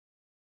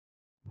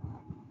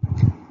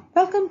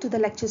Welcome to the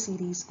lecture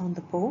series on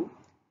the poem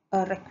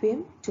A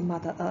Requiem to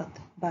Mother Earth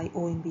by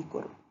O.N.V.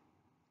 Guru.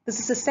 This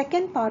is the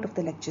second part of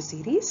the lecture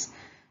series,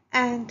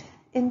 and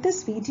in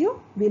this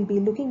video we'll be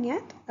looking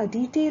at a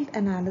detailed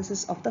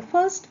analysis of the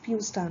first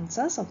few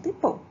stanzas of the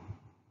poem.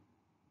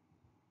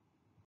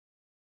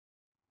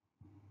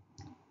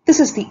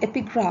 This is the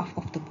epigraph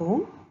of the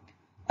poem,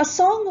 a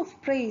song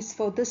of praise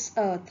for this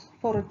earth,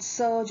 for its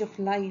surge of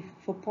life,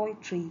 for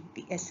poetry,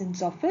 the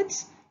essence of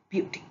its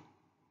beauty.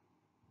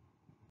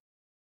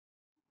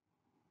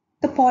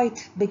 The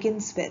poet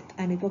begins with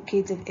an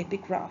evocative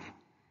epigraph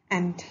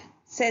and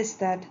says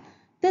that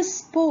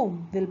this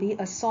poem will be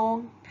a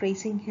song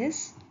praising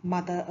his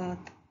Mother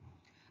Earth,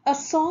 a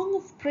song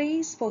of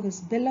praise for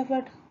his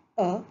beloved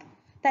Earth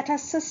that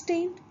has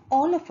sustained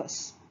all of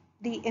us,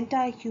 the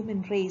entire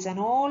human race and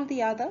all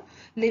the other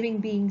living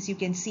beings you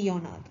can see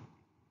on Earth.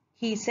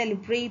 He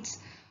celebrates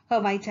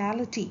her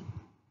vitality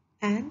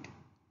and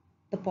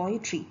the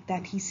poetry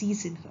that he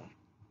sees in her.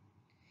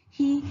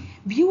 He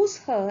views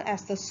her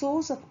as the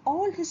source of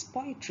all his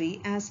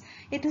poetry, as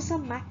it is a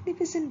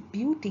magnificent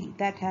beauty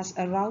that has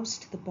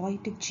aroused the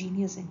poetic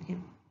genius in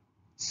him.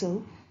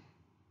 So,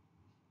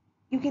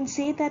 you can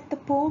say that the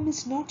poem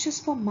is not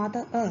just for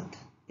Mother Earth,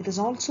 it is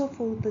also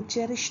for the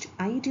cherished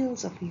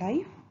ideals of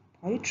life,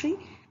 poetry,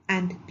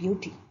 and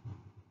beauty.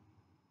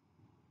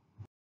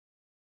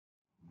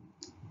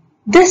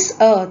 This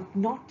earth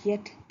not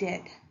yet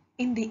dead,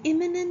 in the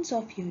imminence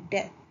of your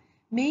death,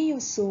 may your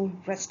soul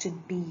rest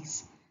in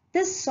peace.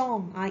 This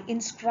song I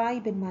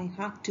inscribe in my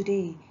heart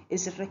today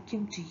is a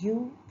requiem to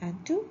you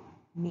and to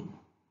me.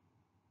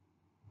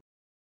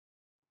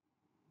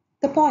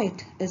 The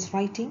poet is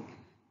writing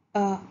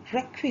a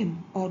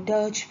requiem or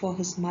dirge for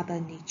his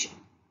mother nature.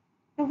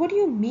 Now, what do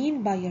you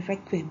mean by a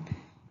requiem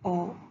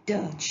or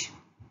dirge?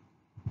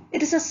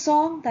 It is a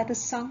song that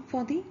is sung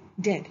for the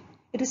dead.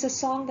 It is a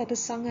song that is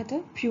sung at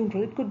a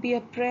funeral. It could be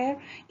a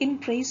prayer in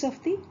praise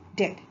of the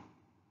dead.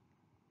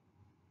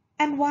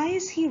 And why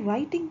is he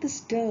writing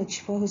this dirge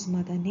for his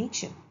mother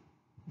nature?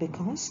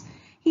 Because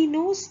he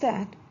knows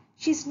that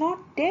she's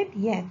not dead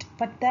yet,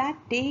 but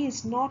that day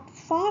is not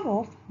far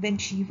off when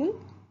she will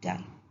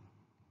die.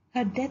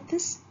 Her death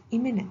is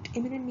imminent.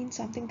 Imminent means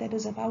something that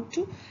is about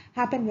to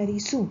happen very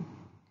soon.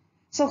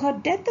 So her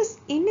death is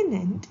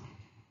imminent,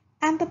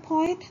 and the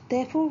poet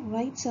therefore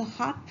writes a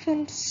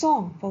heartfelt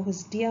song for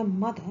his dear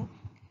mother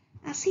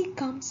as he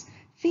comes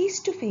face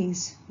to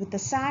face with the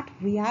sad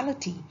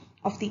reality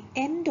of the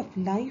end of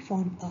life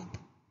on earth.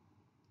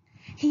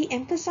 He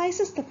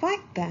emphasizes the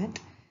fact that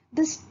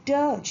this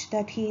dirge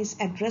that he is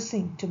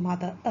addressing to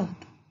Mother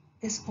Earth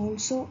is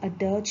also a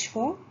dirge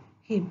for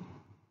him.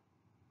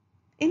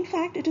 In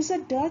fact, it is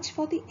a dirge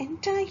for the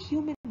entire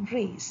human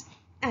race,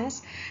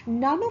 as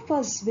none of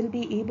us will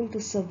be able to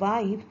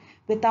survive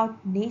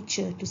without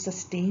nature to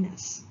sustain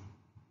us.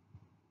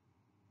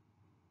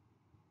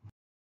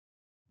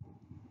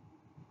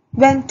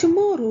 When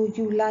tomorrow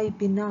you lie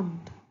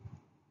benumbed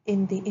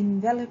in the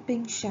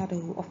enveloping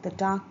shadow of the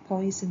dark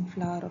poison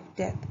flower of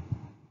death,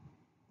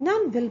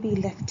 none will be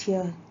left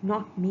here,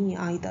 not me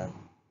either,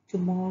 to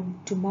mourn,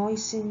 to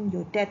moisten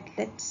your dead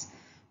lips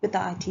with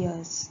our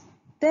tears.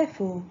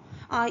 Therefore,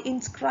 I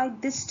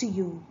inscribe this to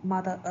you,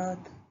 Mother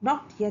Earth,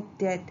 not yet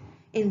dead,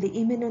 in the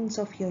imminence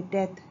of your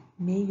death,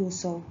 may your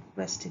soul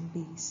rest in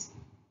peace.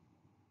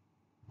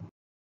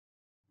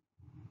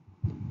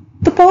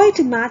 The poet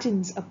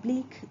imagines a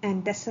bleak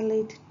and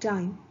desolate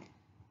time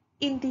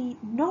in the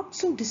not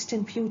so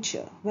distant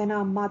future when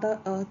our Mother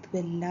Earth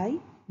will lie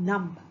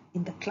numb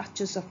in the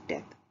clutches of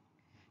death.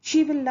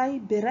 She will lie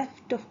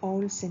bereft of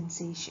all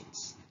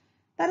sensations.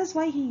 That is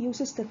why he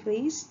uses the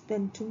phrase,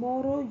 when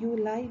tomorrow you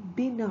lie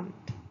benumbed.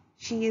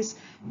 She is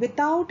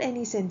without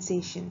any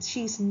sensations.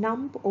 She is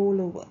numb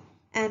all over.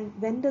 And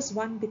when does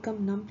one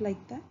become numb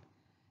like that?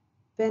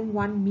 When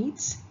one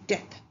meets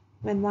death,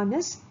 when one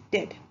is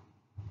dead.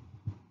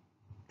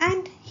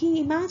 And he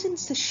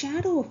imagines the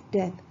shadow of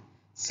death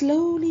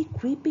slowly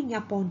creeping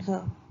upon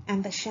her,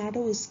 and the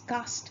shadow is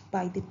cast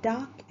by the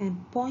dark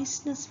and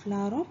poisonous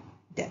flower of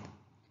death.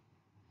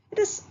 It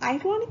is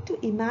ironic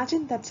to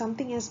imagine that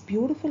something as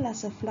beautiful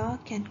as a flower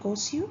can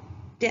cause you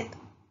death,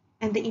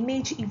 and the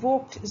image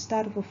evoked is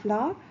that of a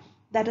flower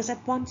that is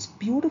at once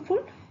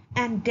beautiful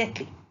and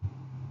deadly.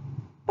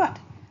 But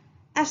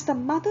as the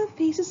mother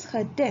faces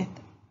her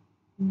death,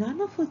 none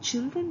of her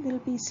children will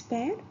be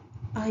spared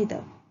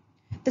either.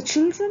 The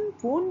children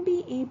won't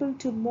be able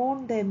to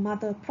mourn their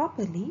mother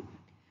properly.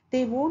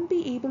 They won't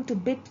be able to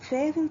bid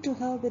farewell to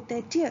her with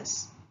their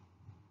tears.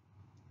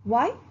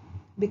 Why?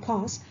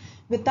 Because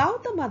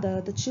without the mother,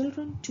 the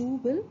children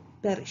too will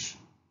perish.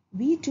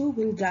 We too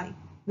will die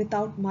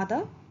without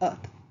Mother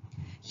Earth.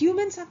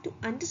 Humans have to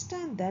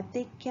understand that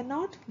they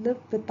cannot live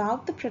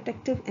without the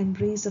protective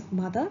embrace of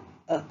Mother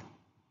Earth.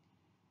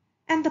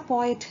 And the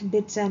poet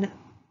bids an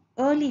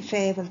early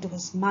farewell to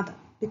his mother,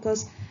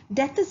 because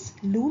death is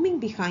looming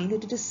behind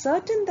it. It is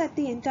certain that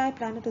the entire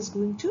planet is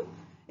going to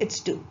its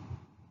doom.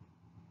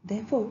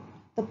 Therefore,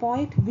 the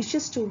poet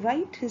wishes to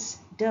write his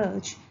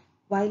dirge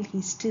while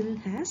he still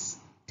has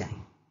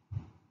time.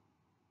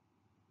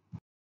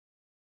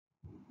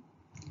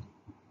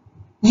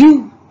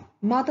 You,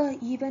 mother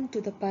even to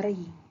the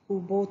Parai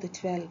who bore the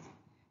 12,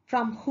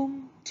 from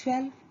whom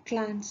 12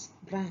 clans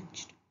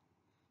branched,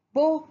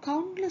 bore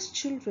countless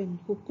children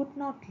who could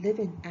not live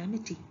in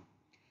amity.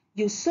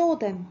 You saw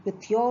them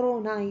with your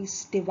own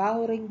eyes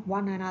devouring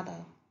one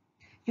another.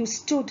 You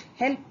stood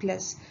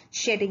helpless,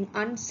 shedding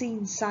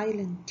unseen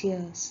silent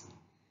tears.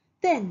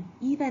 Then,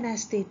 even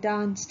as they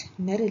danced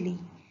merrily,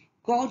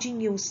 gorging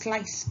you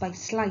slice by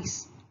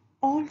slice,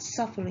 all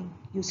suffering,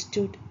 you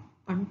stood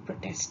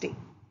unprotesting.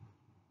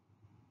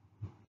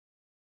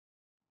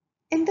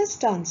 In this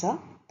stanza,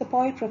 the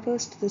poet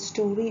refers to the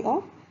story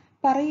of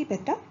Parai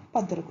Petta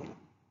Pandurukulam.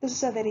 This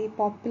is a very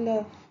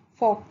popular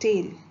folk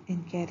tale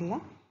in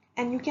Kerala,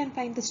 and you can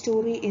find the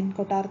story in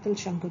Kottarathil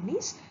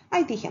Shangunni's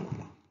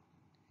Aitihiyamala.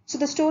 So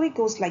the story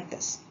goes like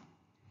this.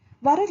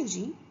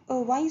 Vararuji,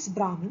 a wise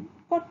Brahmin,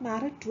 got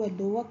married to a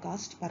lower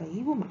caste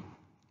Parai woman.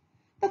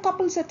 The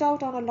couple set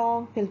out on a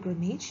long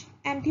pilgrimage,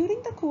 and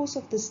during the course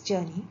of this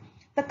journey,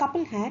 the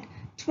couple had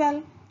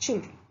 12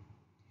 children.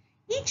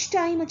 Each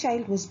time a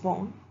child was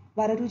born,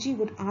 Vararuji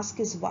would ask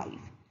his wife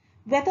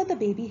whether the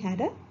baby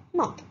had a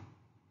mouth.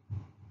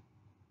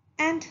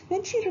 And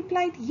when she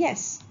replied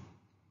yes,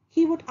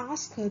 he would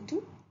ask her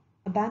to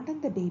abandon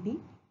the baby,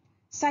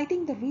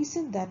 citing the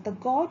reason that the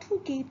god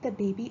who gave the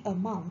baby a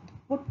mouth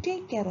would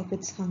take care of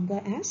its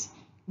hunger as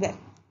well.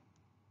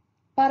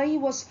 Parai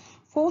was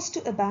forced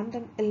to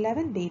abandon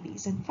 11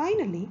 babies, and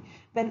finally,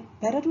 when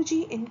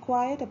Vararuji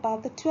inquired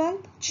about the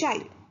 12th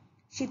child,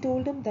 she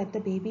told him that the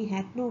baby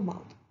had no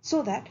mouth,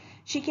 so that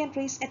she can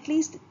raise at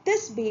least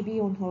this baby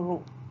on her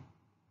own.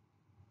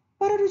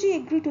 Vararuji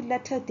agreed to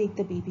let her take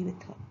the baby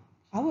with her.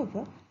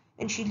 However,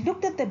 when she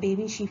looked at the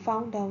baby, she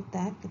found out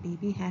that the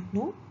baby had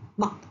no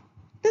mouth.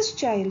 This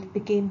child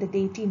became the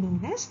deity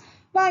known as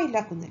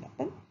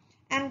Vailakunilappan,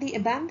 and the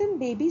abandoned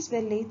babies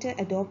were later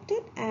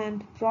adopted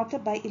and brought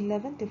up by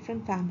 11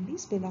 different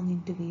families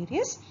belonging to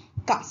various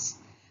castes.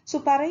 So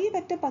Parai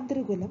Vetta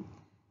Pandurukulam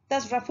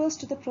thus refers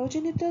to the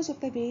progenitors of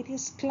the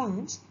various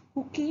clans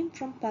who came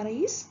from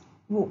Parai's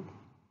womb.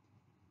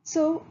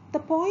 So the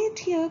poet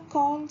here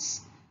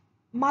calls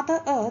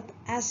Mother Earth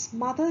as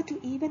mother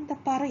to even the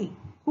Parai,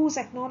 who is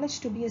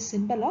acknowledged to be a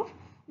symbol of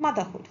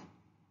motherhood.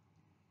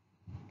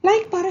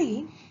 Like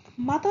Parai,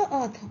 Mother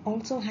Earth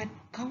also had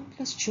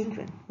countless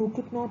children who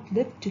could not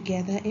live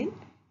together in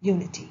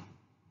unity.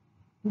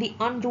 The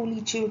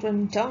unruly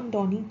children turned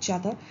on each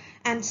other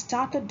and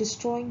started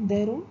destroying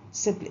their own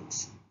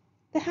siblings.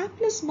 The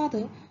hapless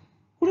mother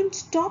couldn't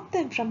stop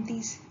them from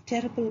these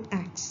terrible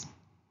acts.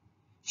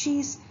 She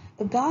is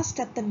aghast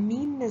at the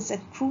meanness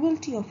and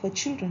cruelty of her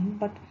children,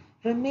 but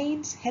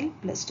remains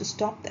helpless to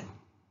stop them.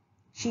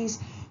 She is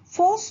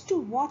forced to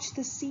watch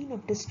the scene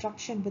of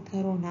destruction with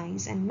her own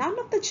eyes, and none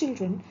of the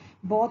children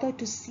bother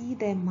to see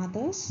their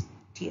mother's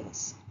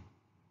tears.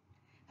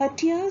 Her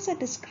tears are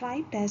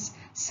described as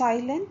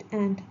silent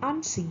and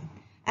unseen,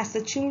 as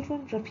the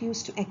children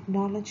refuse to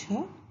acknowledge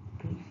her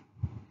grief.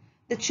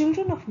 The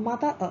children of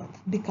Mother Earth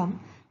become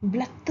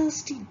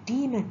bloodthirsty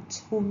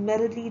demons who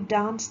merrily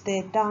dance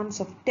their dance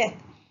of death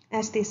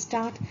as they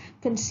start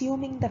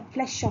consuming the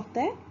flesh of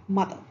their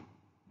mother.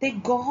 They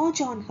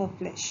gorge on her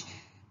flesh.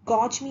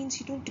 Gorge means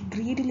you don't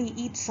greedily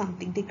eat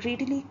something. They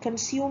greedily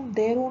consume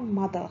their own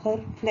mother,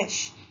 her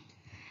flesh.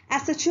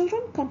 As the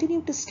children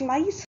continue to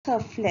slice her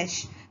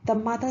flesh, the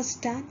mother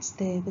stands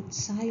there with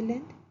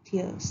silent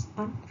tears,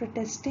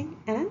 unprotesting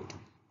and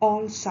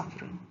all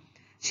suffering.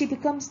 She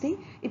becomes the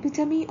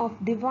epitome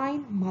of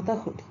divine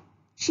motherhood.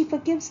 She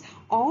forgives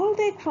all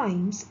their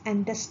crimes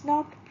and does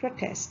not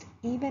protest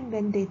even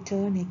when they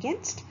turn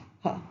against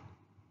her.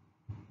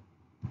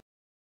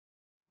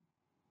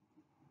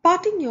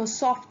 Parting your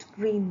soft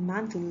green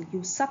mantle,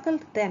 you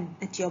suckled them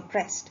at your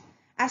breast.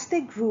 As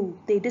they grew,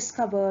 they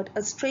discovered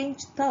a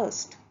strange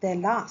thirst, their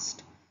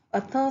last,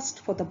 a thirst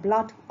for the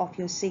blood of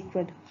your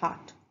sacred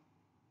heart.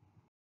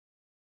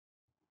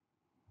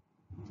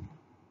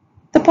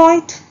 The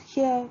poet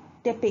here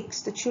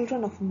depicts the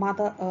children of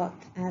Mother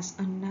Earth as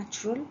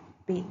unnatural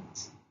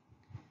beings.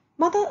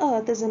 Mother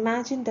Earth is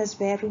imagined as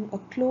wearing a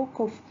cloak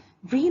of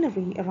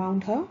greenery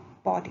around her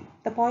body.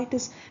 The poet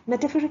is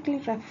metaphorically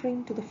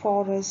referring to the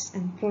forests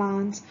and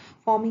plants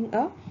forming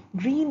a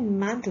green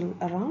mantle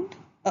around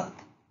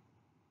Earth.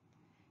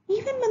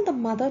 Even when the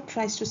mother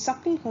tries to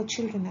suckle her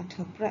children at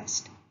her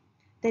breast,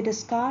 they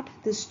discard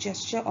this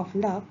gesture of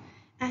love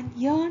and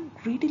yearn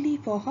greedily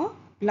for her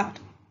blood.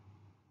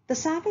 The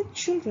savage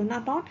children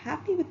are not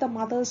happy with the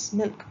mother's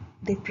milk.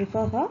 They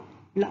prefer her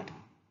blood.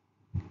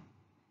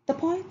 The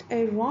poet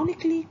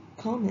ironically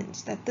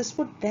comments that this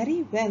would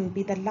very well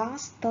be the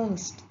last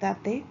thirst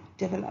that they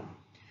develop,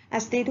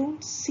 as they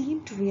don't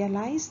seem to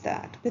realize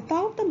that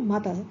without the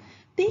mother,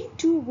 they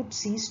too would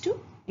cease to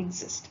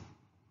exist.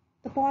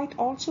 The poet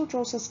also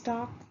draws a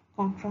stark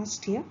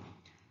contrast here,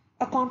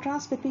 a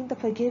contrast between the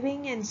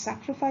forgiving and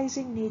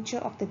sacrificing nature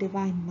of the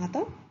Divine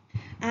Mother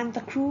and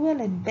the cruel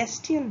and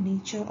bestial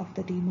nature of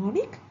the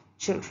demonic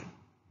children.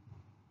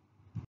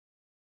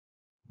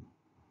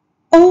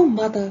 O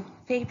Mother,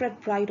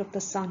 favorite bride of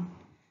the sun,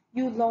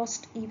 you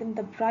lost even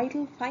the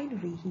bridal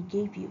finery he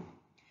gave you.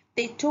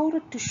 They tore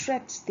it to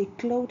shreds, they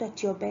clawed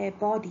at your bare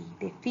body,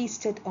 they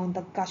feasted on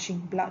the gushing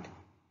blood.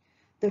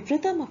 The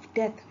rhythm of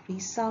death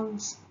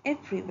resounds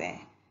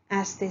everywhere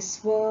as they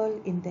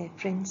swirl in their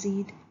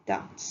frenzied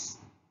dance.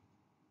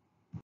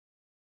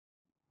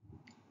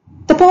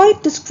 The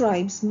poet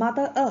describes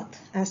Mother Earth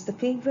as the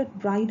favorite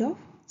bride of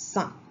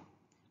Sun,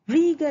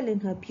 regal in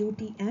her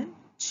beauty and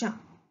charm.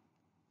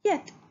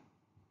 Yet,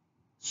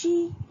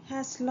 she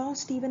has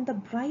lost even the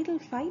bridal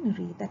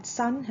finery that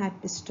Sun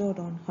had bestowed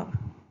on her.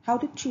 How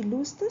did she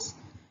lose this?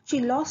 She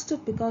lost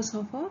it because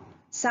of her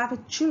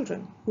savage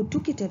children who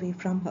took it away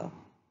from her.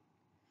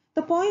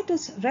 The poet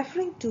is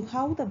referring to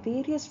how the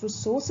various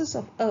resources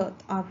of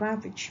earth are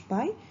ravaged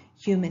by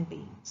human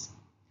beings.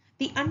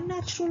 The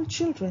unnatural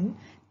children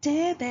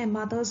tear their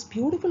mother's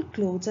beautiful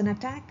clothes and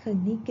attack her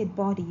naked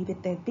body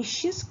with their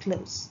vicious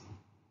claws.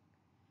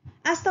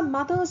 As the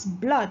mother's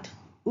blood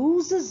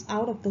oozes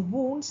out of the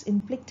wounds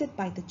inflicted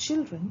by the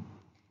children,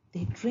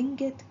 they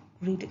drink it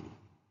greedily.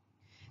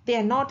 They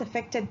are not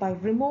affected by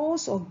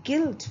remorse or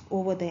guilt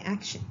over their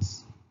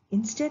actions.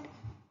 Instead,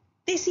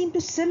 they seem to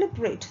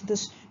celebrate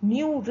this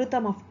new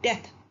rhythm of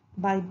death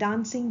by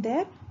dancing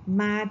their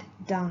mad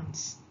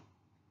dance.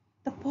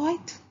 The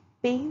poet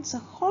paints a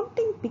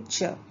haunting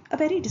picture, a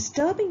very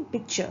disturbing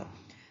picture,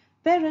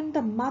 wherein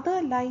the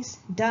mother lies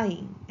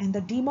dying and the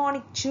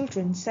demonic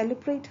children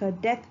celebrate her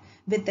death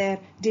with their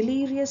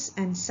delirious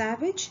and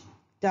savage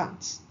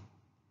dance.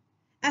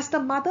 As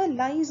the mother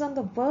lies on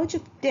the verge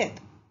of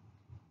death,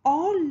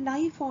 all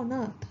life on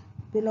earth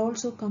will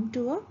also come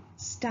to a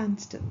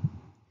standstill.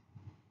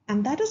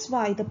 And that is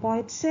why the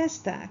poet says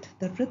that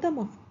the rhythm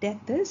of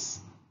death is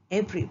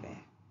everywhere.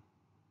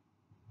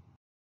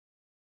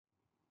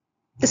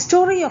 The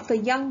story of the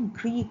young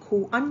Greek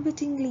who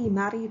unwittingly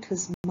married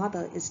his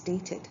mother is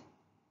dated.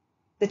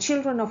 The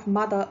children of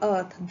Mother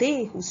Earth,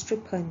 they who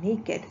strip her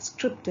naked,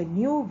 script a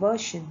new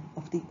version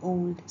of the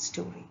old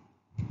story.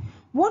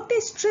 What they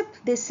strip,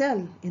 they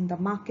sell in the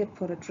market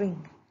for a drink.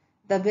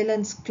 The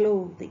villain's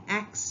claw, the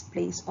axe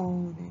plays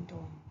on and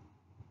on.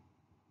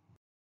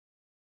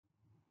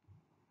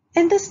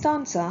 In this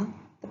stanza,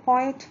 the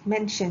poet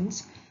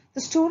mentions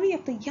the story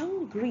of the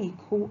young Greek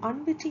who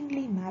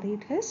unwittingly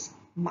married his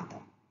mother.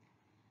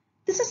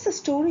 This is the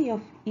story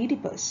of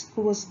Oedipus,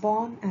 who was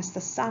born as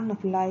the son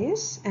of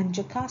Laius and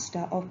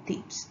Jocasta of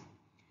Thebes.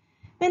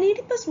 When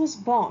Oedipus was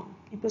born,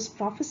 it was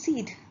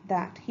prophesied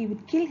that he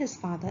would kill his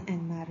father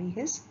and marry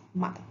his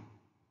mother.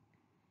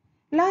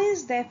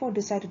 Laius therefore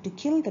decided to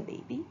kill the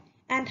baby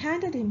and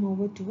handed him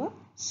over to a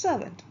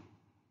servant.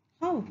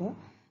 However,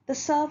 the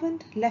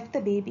servant left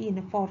the baby in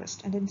a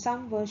forest, and in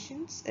some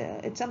versions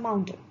it's a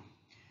mountain.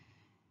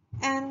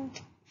 And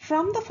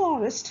from the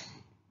forest,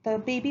 the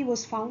baby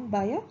was found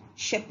by a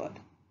shepherd.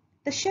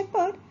 The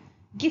shepherd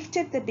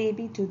gifted the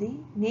baby to the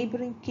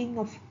neighboring king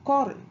of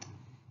Corinth,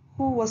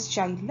 who was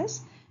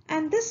childless,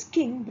 and this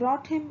king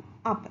brought him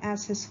up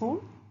as his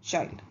own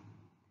child.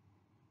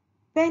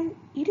 When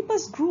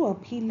Oedipus grew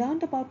up, he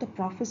learned about the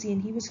prophecy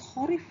and he was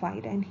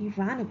horrified and he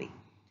ran away,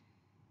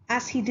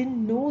 as he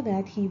didn't know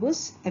that he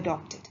was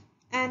adopted.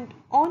 And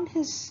on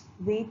his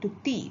way to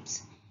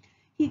Thebes,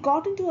 he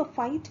got into a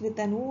fight with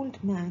an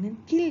old man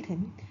and killed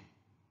him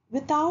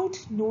without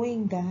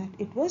knowing that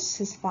it was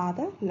his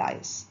father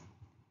Laius.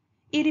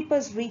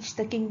 Oedipus reached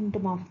the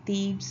kingdom of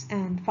Thebes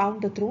and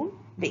found the throne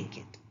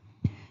vacant.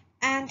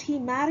 And he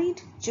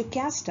married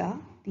Jocasta,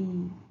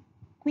 the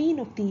queen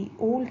of the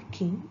old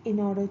king, in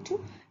order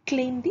to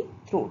claim the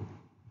throne.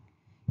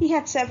 He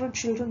had several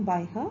children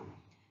by her,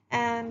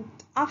 and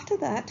after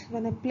that,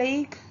 when a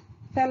plague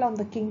fell on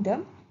the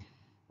kingdom,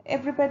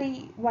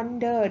 everybody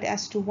wondered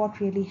as to what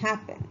really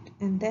happened.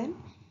 And then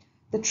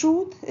the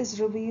truth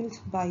is revealed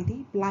by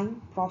the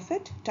blind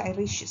prophet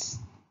Tiresias.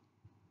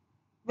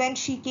 When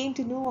she came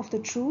to know of the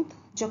truth,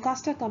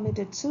 Jocasta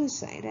committed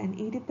suicide, and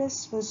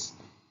Oedipus was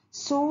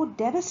so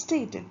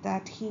devastated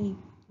that he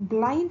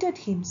blinded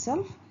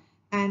himself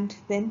and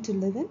went to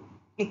live in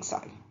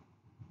exile.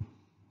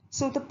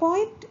 So the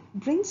poet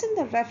brings in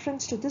the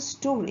reference to this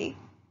story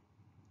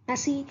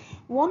as he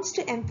wants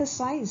to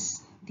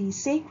emphasize the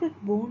sacred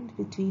bond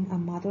between a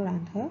mother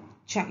and her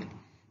child.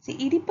 See,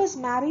 Oedipus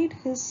married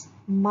his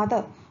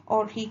mother,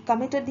 or he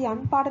committed the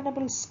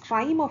unpardonable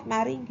crime of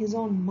marrying his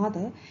own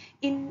mother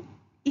in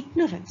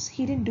ignorance.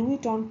 He didn't do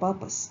it on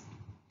purpose.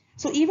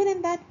 So even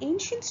in that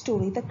ancient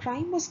story, the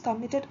crime was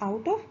committed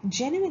out of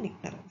genuine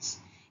ignorance.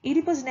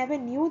 Oedipus never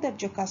knew that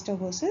Jocasta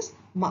was his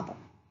mother.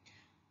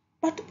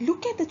 But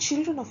look at the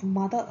children of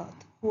Mother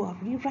Earth who are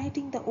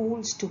rewriting the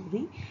old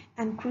story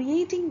and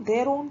creating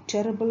their own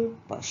terrible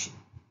version.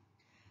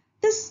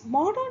 This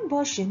modern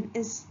version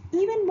is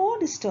even more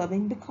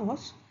disturbing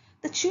because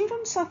the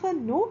children suffer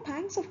no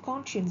pangs of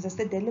conscience as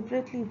they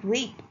deliberately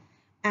rape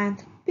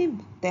and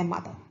pimp their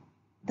mother.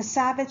 The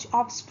savage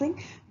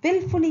offspring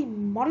willfully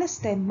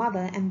molest their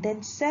mother and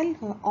then sell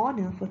her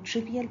honor for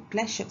trivial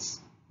pleasures.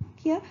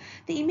 Here,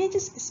 the image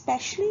is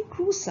especially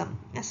gruesome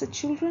as the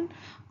children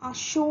are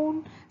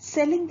shown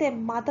selling their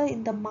mother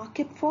in the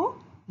market for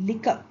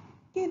liquor.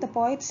 Okay, the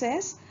poet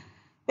says,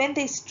 When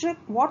they strip,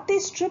 what they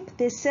strip,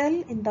 they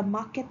sell in the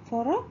market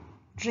for a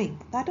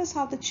drink. That is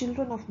how the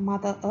children of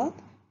Mother Earth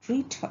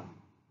treat her.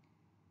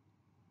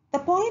 The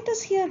poet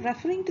is here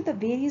referring to the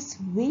various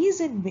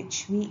ways in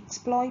which we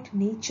exploit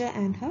nature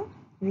and her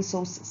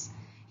resources.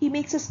 He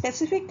makes a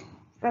specific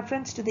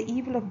reference to the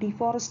evil of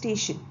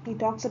deforestation. He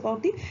talks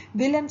about the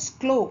villain's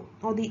claw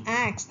or the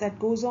axe that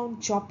goes on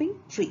chopping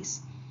trees.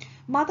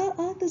 Mother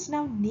Earth is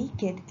now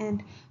naked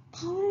and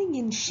cowering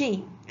in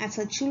shame as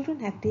her children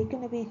have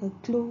taken away her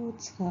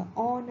clothes, her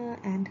honor,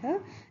 and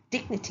her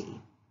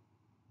dignity.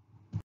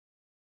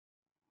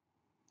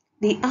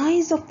 The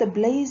eyes of the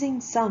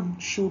blazing sun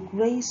shoot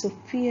rays of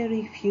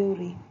fiery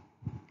fury.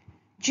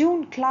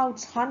 June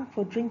clouds hunt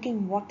for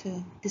drinking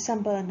water,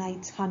 December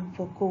nights hunt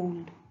for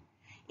cold.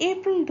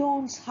 April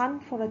dawns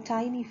hunt for a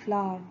tiny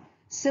flower,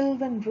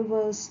 sylvan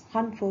rivers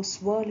hunt for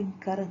swirling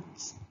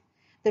currents.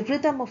 The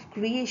rhythm of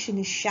creation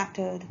is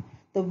shattered,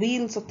 the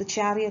wheels of the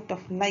chariot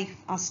of life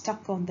are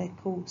stuck on their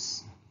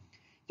course.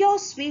 Your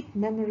sweet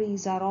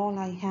memories are all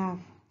I have,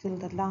 till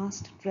the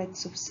last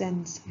dregs of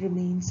sense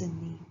remains in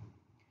me.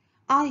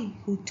 I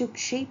who took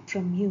shape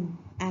from you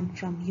and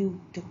from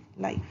you took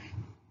life.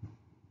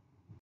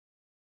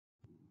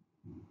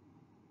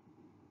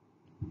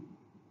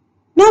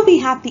 Now we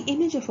have the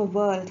image of a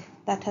world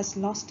that has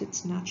lost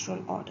its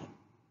natural order.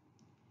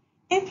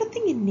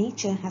 Everything in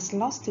nature has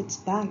lost its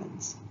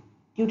balance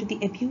due to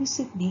the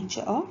abusive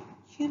nature of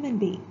human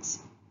beings.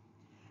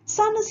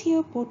 Sun is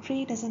here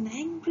portrayed as an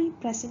angry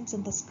presence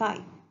in the sky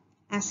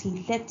as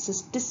he lets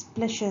his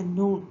displeasure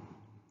known.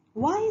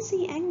 Why is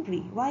he angry?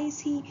 Why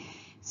is he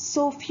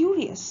so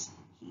furious?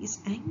 He is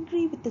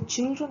angry with the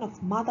children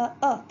of Mother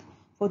Earth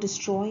for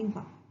destroying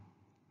her.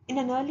 In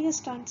an earlier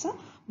stanza,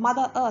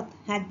 Mother Earth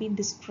had been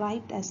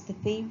described as the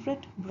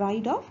favorite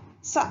bride of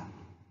Sun.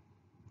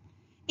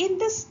 In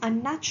this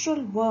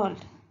unnatural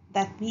world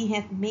that we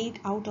have made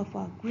out of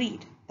our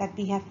greed, that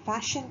we have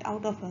fashioned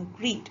out of our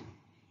greed,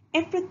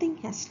 everything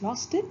has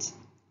lost its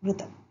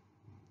rhythm.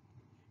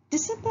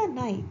 December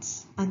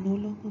nights are no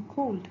longer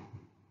cold.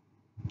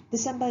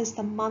 December is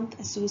the month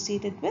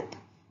associated with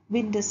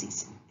winter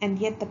season, and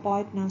yet the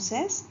poet now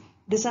says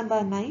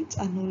December nights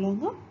are no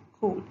longer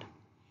cold.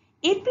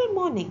 April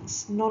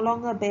mornings no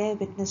longer bear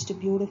witness to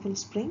beautiful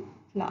spring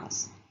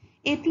flowers.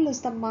 April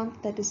is the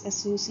month that is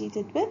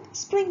associated with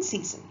spring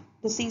season,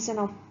 the season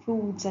of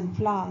fruits and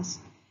flowers,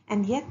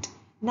 and yet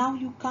now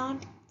you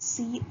can't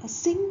see a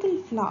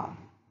single flower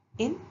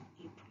in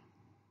April.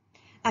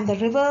 And the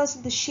rivers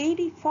in the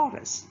shady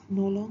forests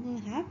no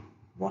longer have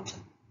water.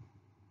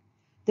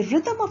 The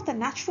rhythm of the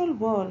natural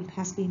world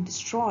has been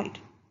destroyed,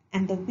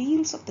 and the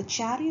wheels of the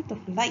chariot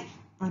of life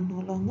are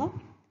no longer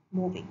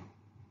moving.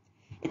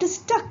 It is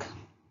stuck,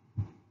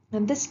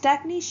 and this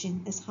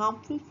stagnation is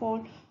harmful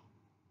for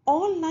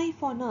all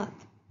life on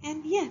earth,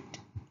 and yet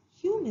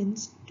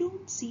humans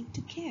don't seem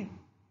to care.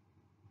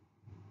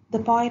 The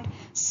poet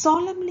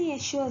solemnly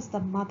assures the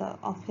mother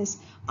of his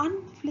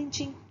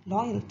unflinching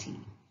loyalty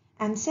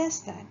and says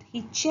that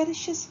he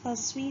cherishes her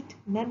sweet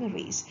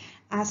memories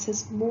as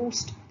his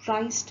most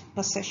prized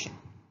possession.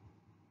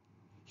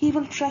 He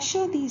will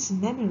treasure these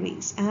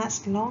memories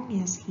as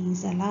long as he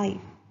is alive.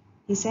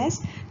 He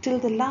says, till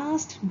the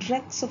last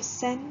dregs of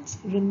sense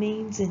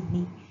remains in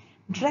me.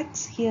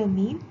 Dregs here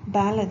mean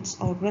balance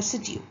or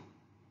residue.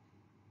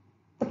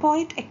 The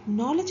poet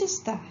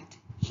acknowledges that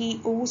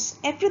he owes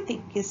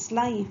everything, his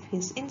life,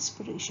 his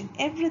inspiration,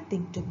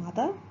 everything to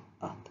Mother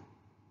Earth.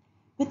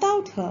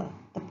 Without her,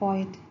 the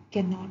poet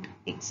cannot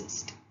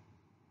exist.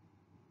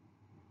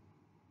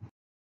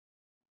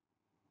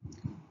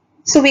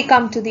 So we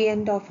come to the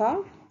end of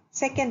our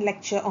second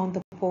lecture on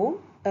the poem,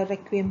 A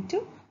Requiem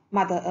to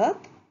Mother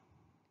Earth.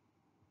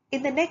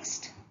 In the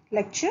next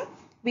lecture,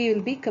 we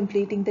will be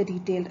completing the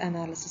detailed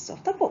analysis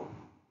of the poem.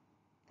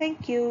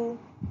 Thank you.